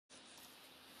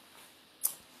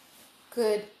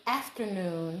Good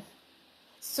afternoon.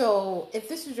 So, if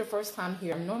this is your first time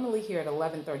here, I'm normally here at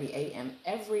 11:30 a.m.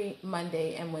 every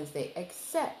Monday and Wednesday,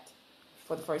 except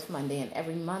for the first Monday in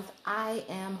every month. I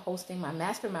am hosting my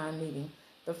mastermind meeting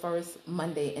the first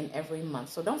Monday in every month.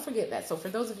 So, don't forget that. So, for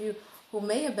those of you who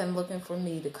may have been looking for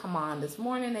me to come on this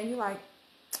morning and you're like,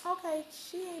 okay,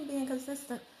 she ain't being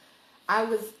consistent, I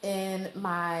was in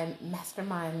my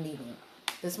mastermind meeting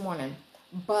this morning,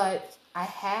 but I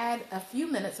had a few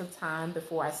minutes of time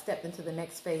before I stepped into the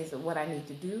next phase of what I need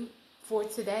to do for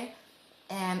today.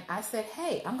 And I said,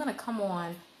 hey, I'm going to come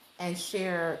on and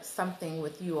share something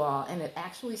with you all. And it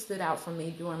actually stood out for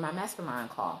me during my mastermind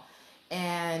call.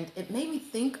 And it made me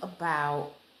think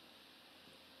about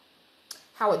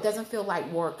how it doesn't feel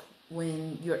like work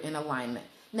when you're in alignment.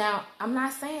 Now, I'm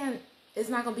not saying it's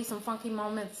not going to be some funky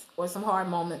moments or some hard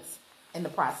moments in the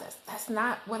process. That's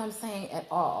not what I'm saying at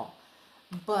all.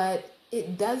 But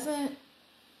it doesn't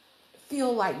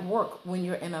feel like work when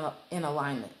you're in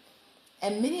alignment.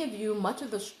 And many of you, much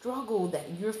of the struggle that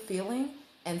you're feeling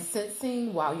and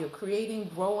sensing while you're creating,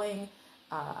 growing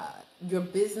your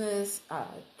business,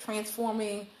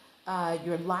 transforming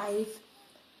your life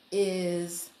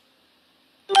is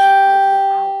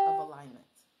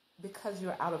because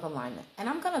you're out of alignment. And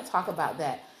I'm going to talk about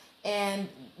that. And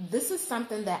this is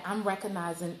something that I'm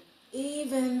recognizing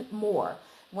even more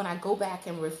when I go back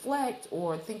and reflect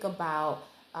or think about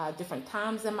different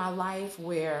times in my life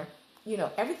where,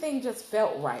 everything just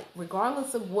felt right,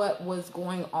 regardless of what was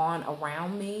going on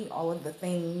around me, all of the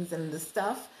things and the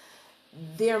stuff.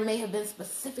 There may have been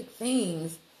specific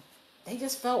things, they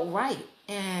just felt right.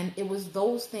 And it was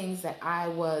those things that I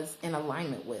was in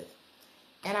alignment with.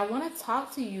 And I want to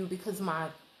talk to you because my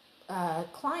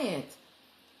client,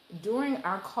 during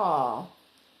our call,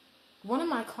 one of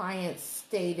my clients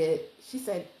stated, she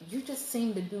said, you just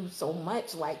seem to do so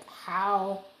much. Like,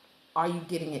 how are you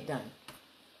getting it done?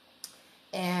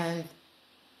 And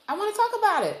I want to talk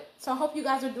about it. So I hope you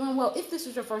guys are doing well. If this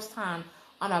is your first time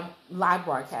on a live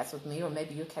broadcast with me, or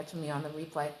maybe you're catching me on the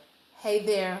replay, hey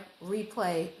there,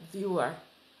 replay viewer,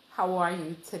 how are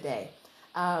you today?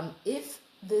 If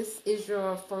this is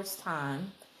your first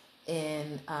time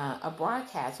in a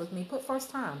broadcast with me, put first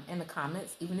time in the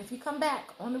comments, even if you come back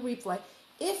on the replay.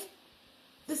 If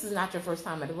this is not your first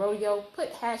time at the rodeo,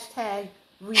 put hashtag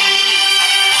 #replay.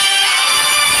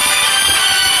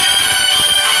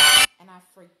 And I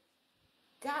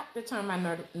forgot to turn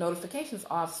my notifications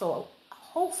off, so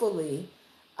hopefully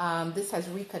this has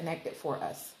reconnected for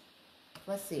us.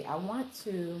 Let's see, I want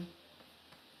to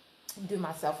do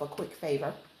myself a quick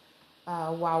favor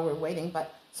while we're waiting,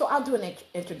 but so I'll do an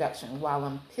introduction while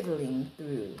I'm piddling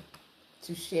through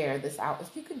to share this out.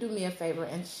 If you could do me a favor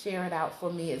and share it out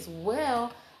for me as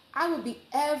well, I would be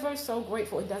ever so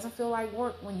grateful. It doesn't feel like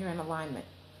work when you're in alignment.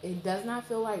 It does not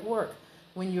feel like work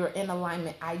when you're in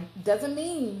alignment. Doesn't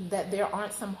mean that there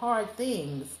aren't some hard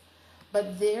things,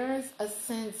 but there's a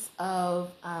sense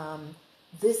of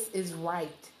this is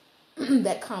right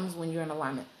that comes when you're in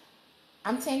alignment.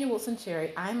 I'm Tanya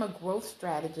Wilson-Cherry. I'm a growth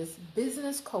strategist,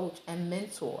 business coach, and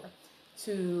mentor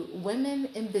to women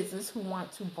in business who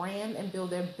want to brand and build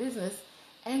their business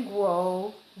and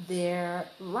grow their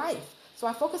life. So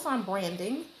I focus on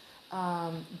branding,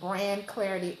 brand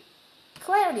clarity.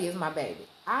 Clarity is my baby.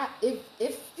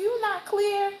 If you're not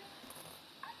clear,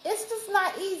 it's just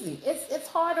not easy. It's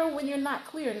harder when you're not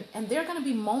clear. And there are going to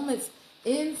be moments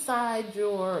inside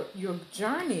your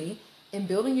journey in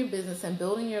building your business and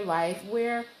building your life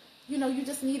where, you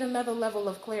just need another level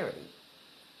of clarity.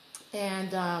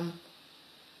 And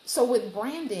so with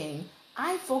branding,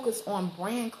 I focus on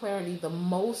brand clarity the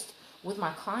most with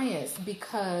my clients,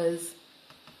 because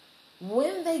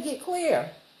when they get clear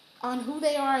on who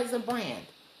they are as a brand,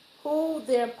 who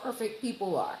their perfect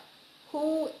people are,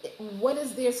 what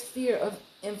is their sphere of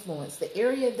influence, the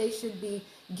area they should be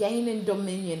gaining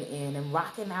dominion in and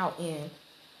rocking out in,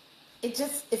 it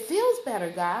feels better,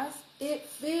 guys. It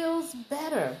feels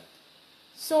better.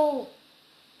 So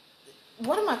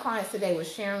one of my clients today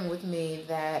was sharing with me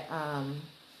that,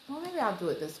 maybe I'll do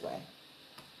it this way.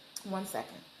 1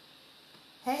 second.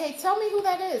 Hey, tell me who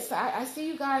that is. I see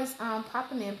you guys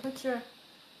popping in. Put your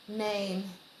name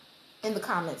in the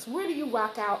comments. Where do you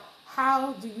rock out?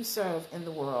 How do you serve in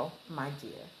the world, my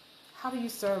dear? How do you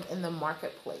serve in the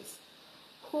marketplace?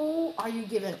 Who are you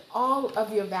giving all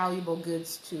of your valuable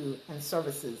goods to and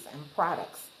services and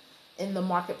products in the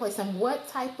marketplace? And what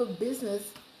type of business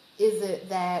is it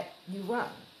that you run?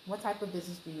 What type of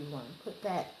business do you run? Put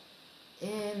that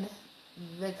in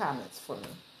the comments for me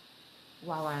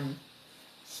while I'm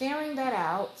sharing that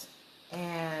out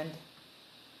and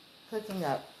hooking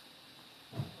up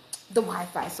the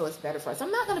Wi-Fi, so it's better for us.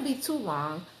 I'm not going to be too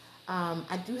long.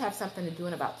 I do have something to do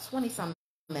in about 20 some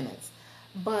minutes.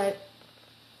 But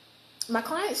my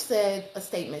client said a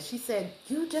statement. She said,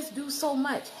 "You just do so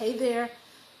much. Hey there,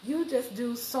 you just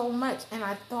do so much." And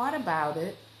I thought about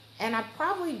it, and I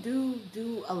probably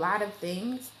do a lot of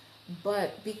things,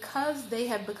 but because they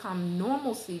have become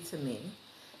normalcy to me,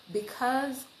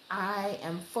 because I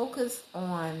am focused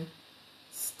on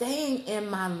staying in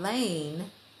my lane,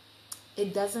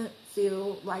 it doesn't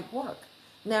feel like work.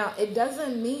 Now, it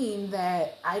doesn't mean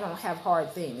that I don't have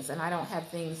hard things and I don't have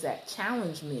things that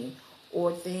challenge me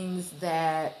or things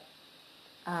that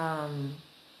I'm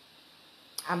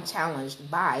challenged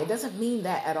by. It doesn't mean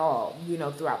that at all,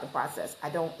 throughout the process.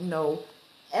 I don't know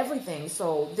everything.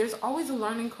 So there's always a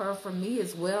learning curve for me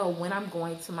as well when I'm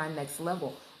going to my next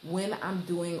level, when I'm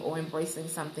doing or embracing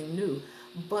something new.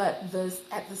 But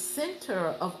at the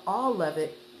center of all of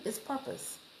it is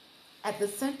purpose. At the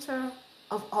center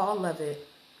of all of it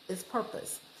is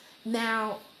purpose.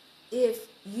 Now, if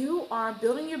you are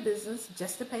building your business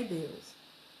just to pay bills,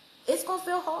 it's going to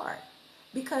feel hard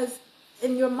because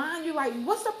in your mind, you're like,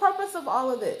 what's the purpose of all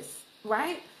of this,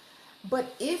 right?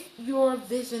 But if your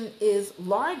vision is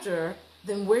larger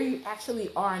than where you actually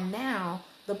are now,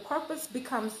 the purpose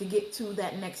becomes to get to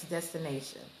that next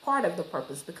destination. Part of the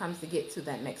purpose becomes to get to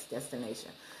that next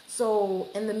destination. So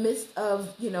in the midst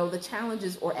of, the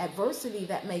challenges or adversity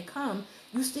that may come,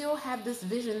 you still have this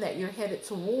vision that you're headed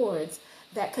towards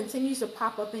that continues to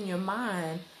pop up in your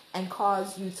mind and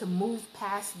cause you to move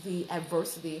past the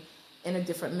adversity in a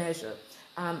different measure.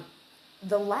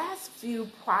 The last few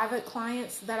private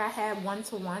clients that I had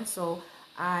one-to-one, so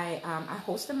I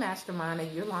host a mastermind, a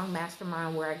year-long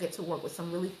mastermind where I get to work with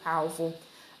some really powerful,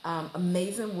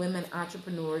 amazing women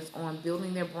entrepreneurs on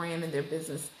building their brand and their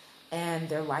business and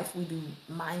their life. We do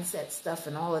mindset stuff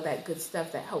and all of that good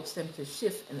stuff that helps them to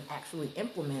shift and actually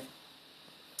implement.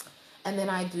 And then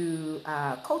I do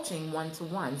coaching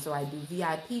one-to-one. So I do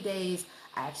VIP days.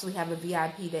 I actually have a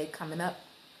VIP day coming up.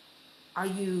 Are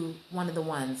you one of the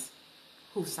ones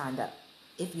who signed up?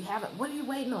 If you haven't, what are you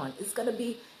waiting on? It's going to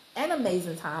be an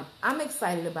amazing time. I'm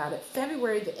excited about it.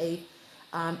 February the 8th.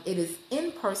 It is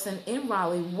in person in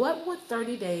Raleigh. What would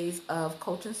 30 days of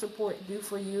coaching support do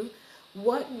for you?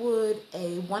 What would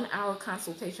a 1-hour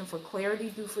consultation for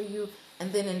clarity do for you?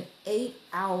 And then an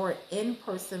 8-hour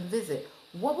in-person visit.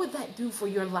 What would that do for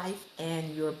your life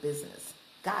and your business?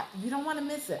 God, you don't want to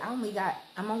miss it. I'm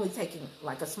only taking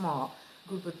like a small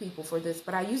group of people for this,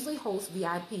 but I usually host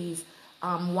VIPs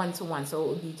one-to-one, so it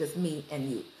would be just me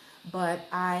and you. But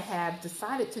I have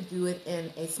decided to do it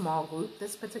in a small group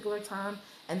this particular time,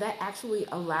 and that actually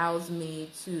allows me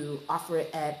to offer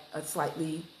it at a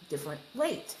slightly different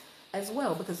rate as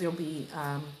well, because there'll be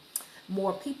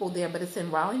more people there, but it's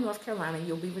in Raleigh, North Carolina.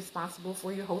 You'll be responsible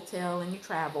for your hotel and your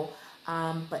travel,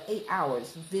 but 8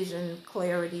 hours, vision,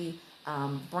 clarity,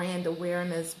 brand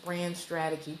awareness, brand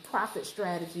strategy, profit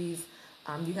strategies.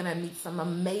 You're going to meet some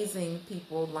amazing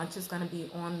people. Lunch is going to be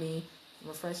on me,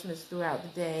 refreshments throughout the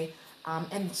day,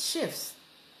 and shifts.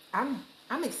 I'm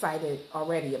excited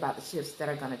already about the shifts that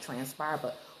are going to transpire,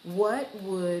 but what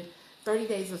would 30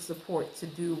 days of support to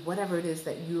do whatever it is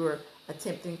that you're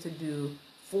attempting to do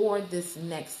for this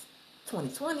next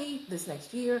 2020, this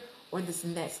next year, or this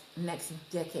next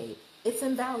decade? It's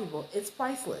invaluable. It's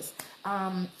priceless.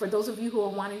 For those of you who are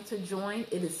wanting to join,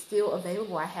 it is still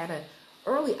available. I had an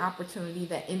early opportunity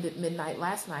that ended midnight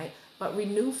last night, but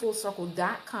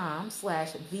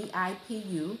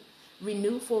renewfullcircle.com/VIPU,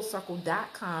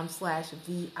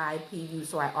 renewfullcircle.com/VIPU.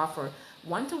 So I offer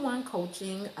one-to-one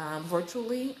coaching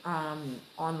virtually,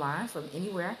 online from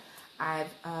anywhere.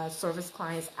 I've serviced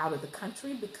clients out of the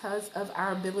country because of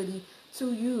our ability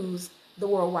to use the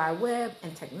World Wide Web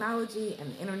and technology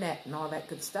and the internet and all that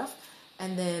good stuff.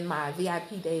 And then my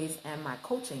VIP days and my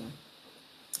coaching,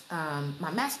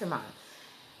 my mastermind,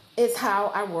 is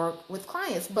how I work with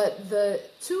clients. But the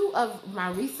two of my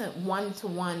recent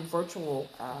one-to-one virtual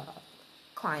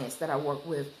clients that I work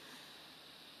with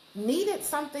needed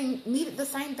the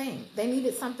same thing. They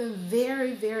needed something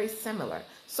very, very similar.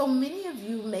 So many of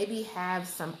you maybe have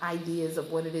some ideas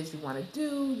of what it is you want to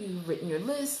do. You've written your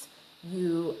list.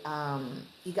 You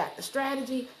got the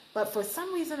strategy, but for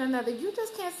some reason or another, you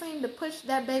just can't seem to push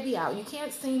that baby out. You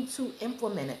can't seem to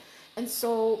implement it. And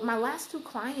so my last two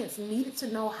clients needed to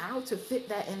know how to fit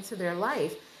that into their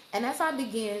life. And as I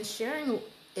began sharing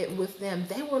it with them,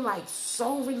 they were like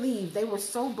so relieved. They were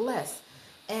so blessed.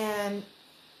 And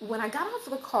when I got off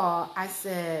the call, I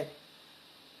said,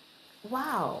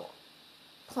 wow,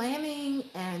 planning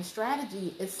and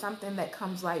strategy is something that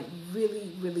comes like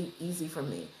really, really easy for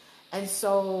me. And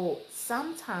so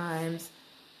sometimes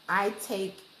I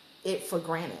take it for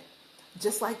granted.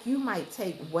 Just like you might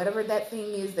take whatever that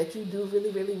thing is that you do really,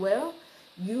 really well,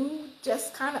 you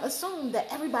just kind of assume that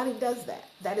everybody does that.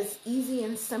 That is easy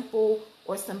and simple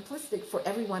or simplistic for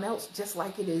everyone else, just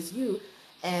like it is you.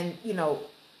 And, you know,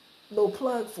 little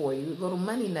plug for you, little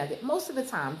money nugget. Most of the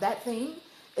time, that thing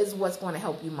is what's going to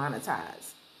help you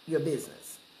monetize your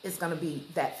business. It's going to be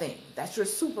that thing. That's your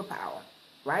superpower,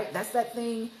 right? That's that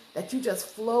thing that you just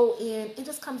flow in. It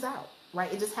just comes out,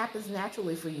 right? It just happens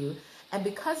naturally for you. And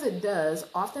because it does,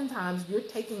 oftentimes you're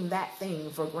taking that thing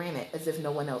for granted as if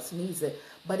no one else needs it.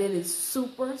 But it is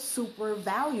super, super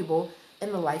valuable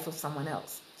in the life of someone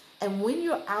else. And when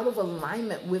you're out of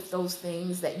alignment with those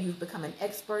things that you've become an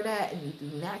expert at and you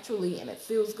do naturally and it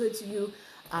feels good to you,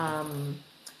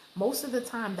 most of the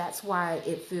time that's why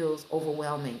it feels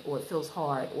overwhelming, or it feels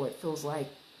hard, or it feels like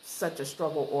such a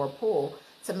struggle or a pull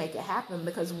to make it happen,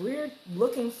 because we're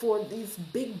looking for these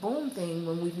big boom thing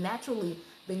when we've naturally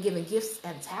been given gifts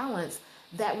and talents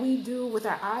that we do with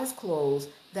our eyes closed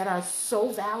that are so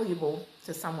valuable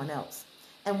to someone else.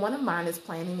 And one of mine is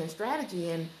planning and strategy.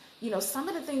 And, you know, some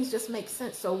of the things just make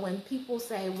sense. So when people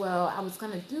say, well, I was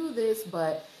going to do this,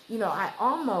 but, you know, I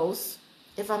almost,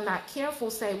 if I'm not careful,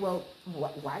 say, well,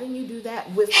 why didn't you do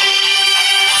that, with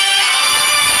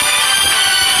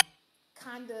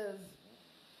kind of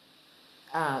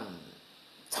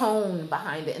tone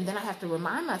behind it. And then I have to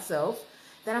remind myself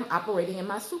that I'm operating in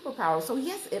my superpower. So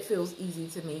yes, it feels easy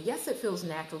to me. Yes, it feels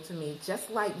natural to me, just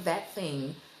like that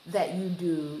thing that you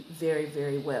do very,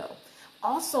 very well.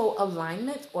 Also,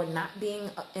 alignment or not being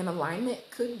in alignment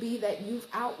could be that you've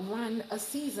outrun a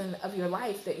season of your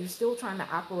life that you're still trying to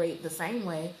operate the same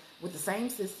way, with the same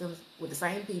systems, with the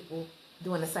same people,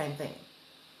 doing the same thing.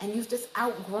 And you've just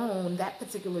outgrown that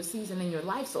particular season in your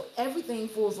life. So everything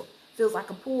feels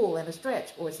like a pull and a stretch,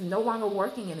 or it's no longer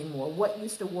working anymore. What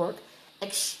used to work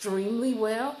extremely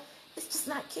well, it's just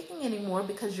not kicking anymore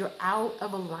because you're out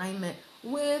of alignment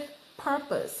with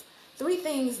purpose. 3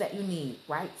 things that you need,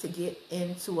 right, to get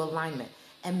into alignment.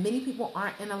 And many people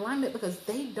aren't in alignment because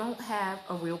they don't have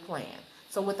a real plan.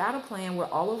 So without a plan, we're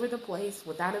all over the place.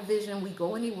 Without a vision, we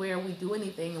go anywhere, we do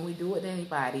anything, and we do it to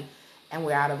anybody, and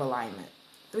we're out of alignment.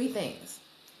 3 things.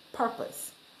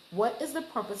 Purpose. What is the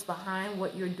purpose behind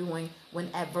what you're doing? When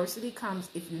adversity comes,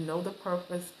 if you know the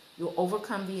purpose, you'll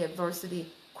overcome the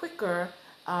adversity quicker.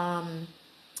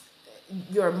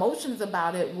 Your emotions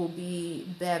about it will be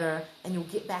better, and you'll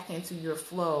get back into your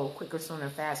flow quicker, sooner,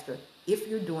 faster if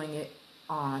you're doing it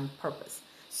on purpose.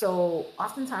 So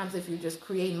oftentimes if you're just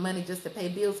creating money just to pay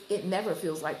bills, it never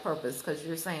feels like purpose, because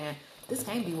you're saying, this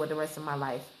can't be what the rest of my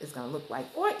life is going to look like.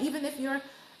 Or even if you're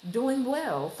doing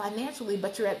well financially,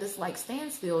 but you're at this like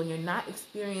standstill and you're not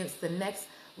experiencing the next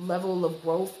level of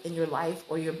growth in your life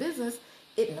or your business,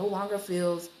 it no longer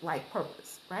feels like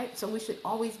purpose, right? So we should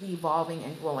always be evolving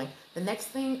and growing. The next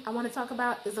thing I want to talk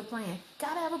about is a plan.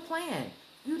 Gotta have a plan.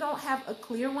 You don't have a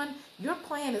clear one, your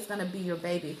plan is going to be your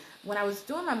baby. When I was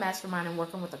doing my mastermind and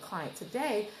working with a client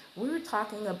today, we were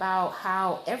talking about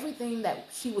how everything that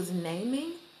she was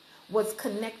naming was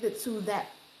connected to that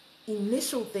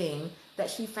initial thing that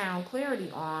she found clarity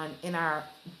on in our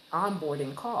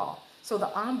onboarding call. So the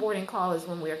onboarding call is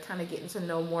when we're kind of getting to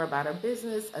know more about her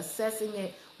business, assessing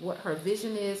it, what her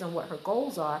vision is and what her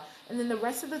goals are. And then the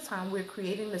rest of the time, we're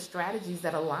creating the strategies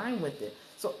that align with it.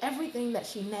 So everything that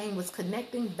she named was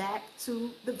connecting back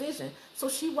to the vision. So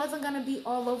she wasn't going to be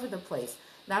all over the place.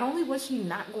 Not only was she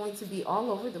not going to be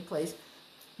all over the place,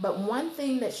 but one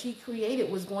thing that she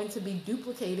created was going to be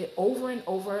duplicated over and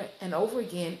over and over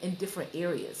again in different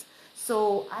areas.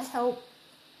 So I help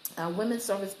women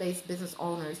service-based business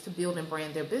owners to build and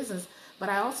brand their business, but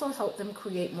I also help them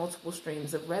create multiple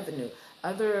streams of revenue,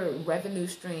 other revenue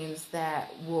streams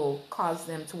that will cause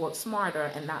them to work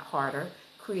smarter and not harder,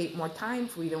 create more time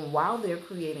freedom while they're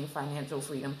creating financial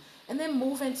freedom, and then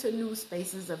move into new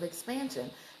spaces of expansion.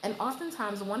 And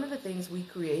oftentimes, one of the things we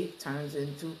create turns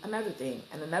into another thing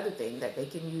and another thing that they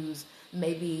can use.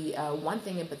 Maybe one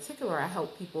thing in particular I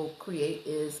help people create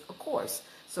is a course.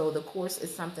 So the course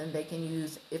is something they can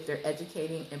use if they're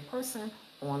educating in person,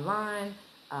 online,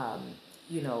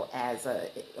 as a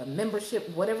membership,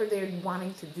 whatever they're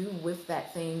wanting to do with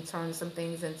that thing, turn some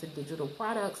things into digital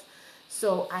products.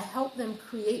 So I help them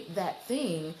create that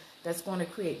thing that's going to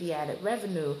create the added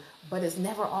revenue, but it's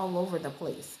never all over the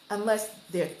place, unless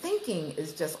their thinking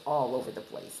is just all over the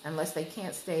place, unless they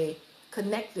can't stay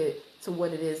connected to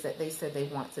what it is that they said they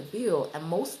want to build. And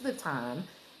most of the time,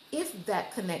 if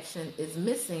that connection is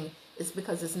missing, it's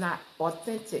because it's not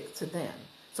authentic to them.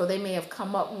 So they may have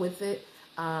come up with it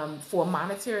for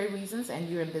monetary reasons, and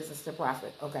you're in business to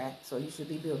profit, okay? So you should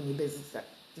be building your business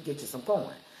to get you some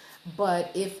coin.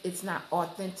 But if it's not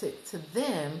authentic to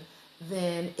them,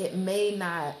 then it may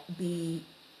not be,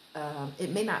 it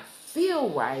may not feel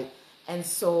right. And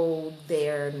so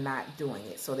they're not doing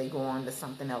it. So they go on to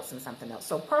something else and something else.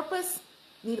 So purpose,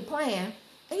 you need a plan,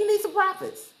 and you need some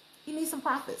profits. You need some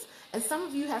profits. And some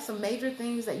of you have some major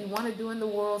things that you want to do in the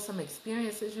world, some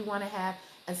experiences you want to have,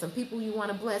 and some people you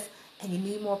want to bless, and you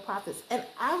need more profits. And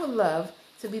I would love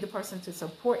to be the person to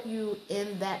support you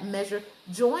in that measure.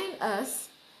 Join us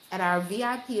at our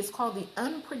VIP. It's called the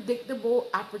Unpredictable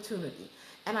Opportunity.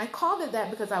 And I called it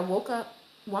that because I woke up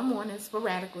one morning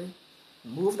sporadically,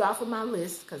 moved off of my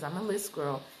list because I'm a list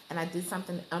girl, and I did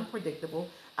something unpredictable.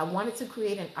 I wanted to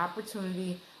create an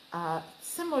opportunity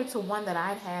similar to one that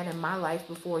I'd had in my life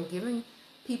before, giving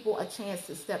people a chance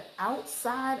to step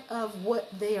outside of what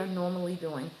they are normally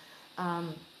doing.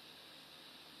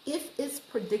 If it's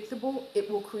predictable, it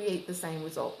will create the same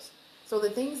results. So the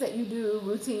things that you do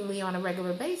routinely on a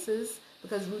regular basis,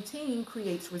 because routine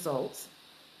creates results,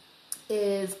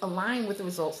 is aligned with the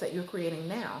results that you're creating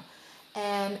now.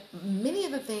 And many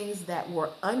of the things that were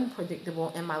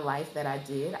unpredictable in my life that I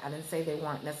did, I didn't say they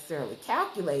weren't necessarily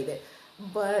calculated,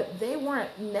 but they weren't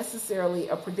necessarily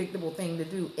a predictable thing to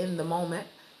do in the moment.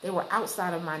 They were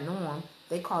outside of my norm.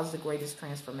 They caused the greatest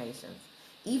transformations.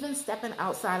 Even stepping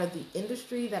outside of the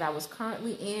industry that I was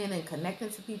currently in and connecting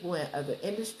to people in other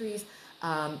industries.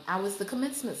 I was the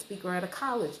commencement speaker at a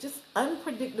college. Just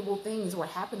unpredictable things were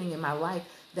happening in my life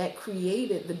that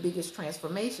created the biggest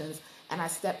transformations. And I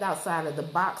stepped outside of the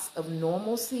box of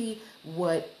normalcy,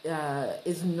 what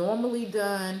is normally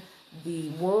done, the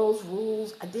world's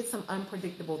rules. I did some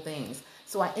unpredictable things.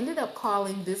 So I ended up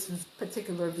calling this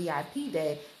particular VIP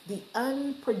day the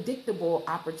Unpredictable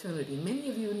Opportunity. Many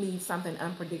of you need something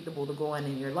unpredictable to go on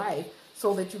in your life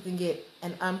so that you can get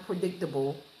an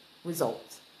unpredictable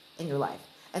result in your life.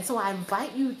 And so I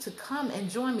invite you to come and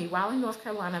join me, Raleigh, North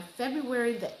Carolina,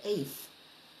 February the 8th.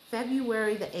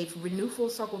 February the 8th,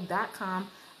 renewfullcircle.com.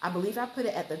 I believe I put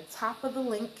it at the top of the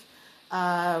link,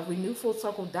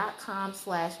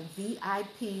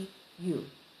 renewfullcircle.com/VIPU.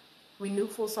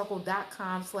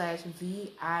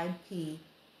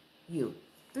 renewfullcircle.com/VIPU.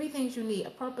 3 things you need: a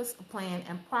purpose, a plan,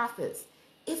 and profits.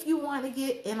 If you want to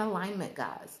get in alignment,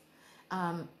 guys,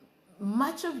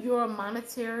 much of your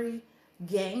monetary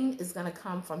gain is going to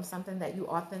come from something that you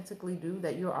authentically do,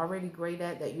 that you're already great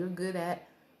at, that you're good at,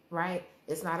 right?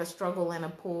 It's not a struggle and a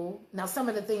pull. Now, some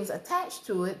of the things attached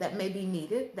to it that may be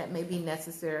needed, that may be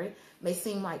necessary, may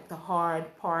seem like the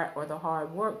hard part or the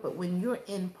hard work, but when you're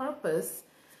in purpose,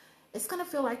 it's going to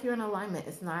feel like you're in alignment.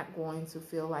 It's not going to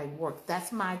feel like work.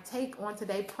 That's my take on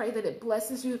today. Pray that it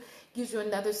blesses you, gives you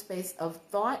another space of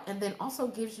thought, and then also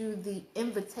gives you the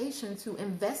invitation to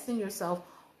invest in yourself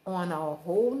on a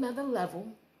whole nother level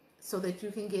so that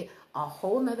you can get a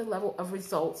whole nother level of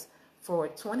results for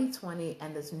 2020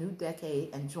 and this new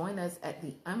decade. And join us at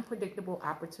the Unpredictable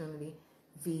Opportunity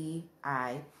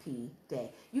VIP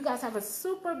Day. You guys have a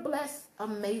super blessed,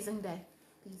 amazing day.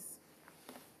 Peace.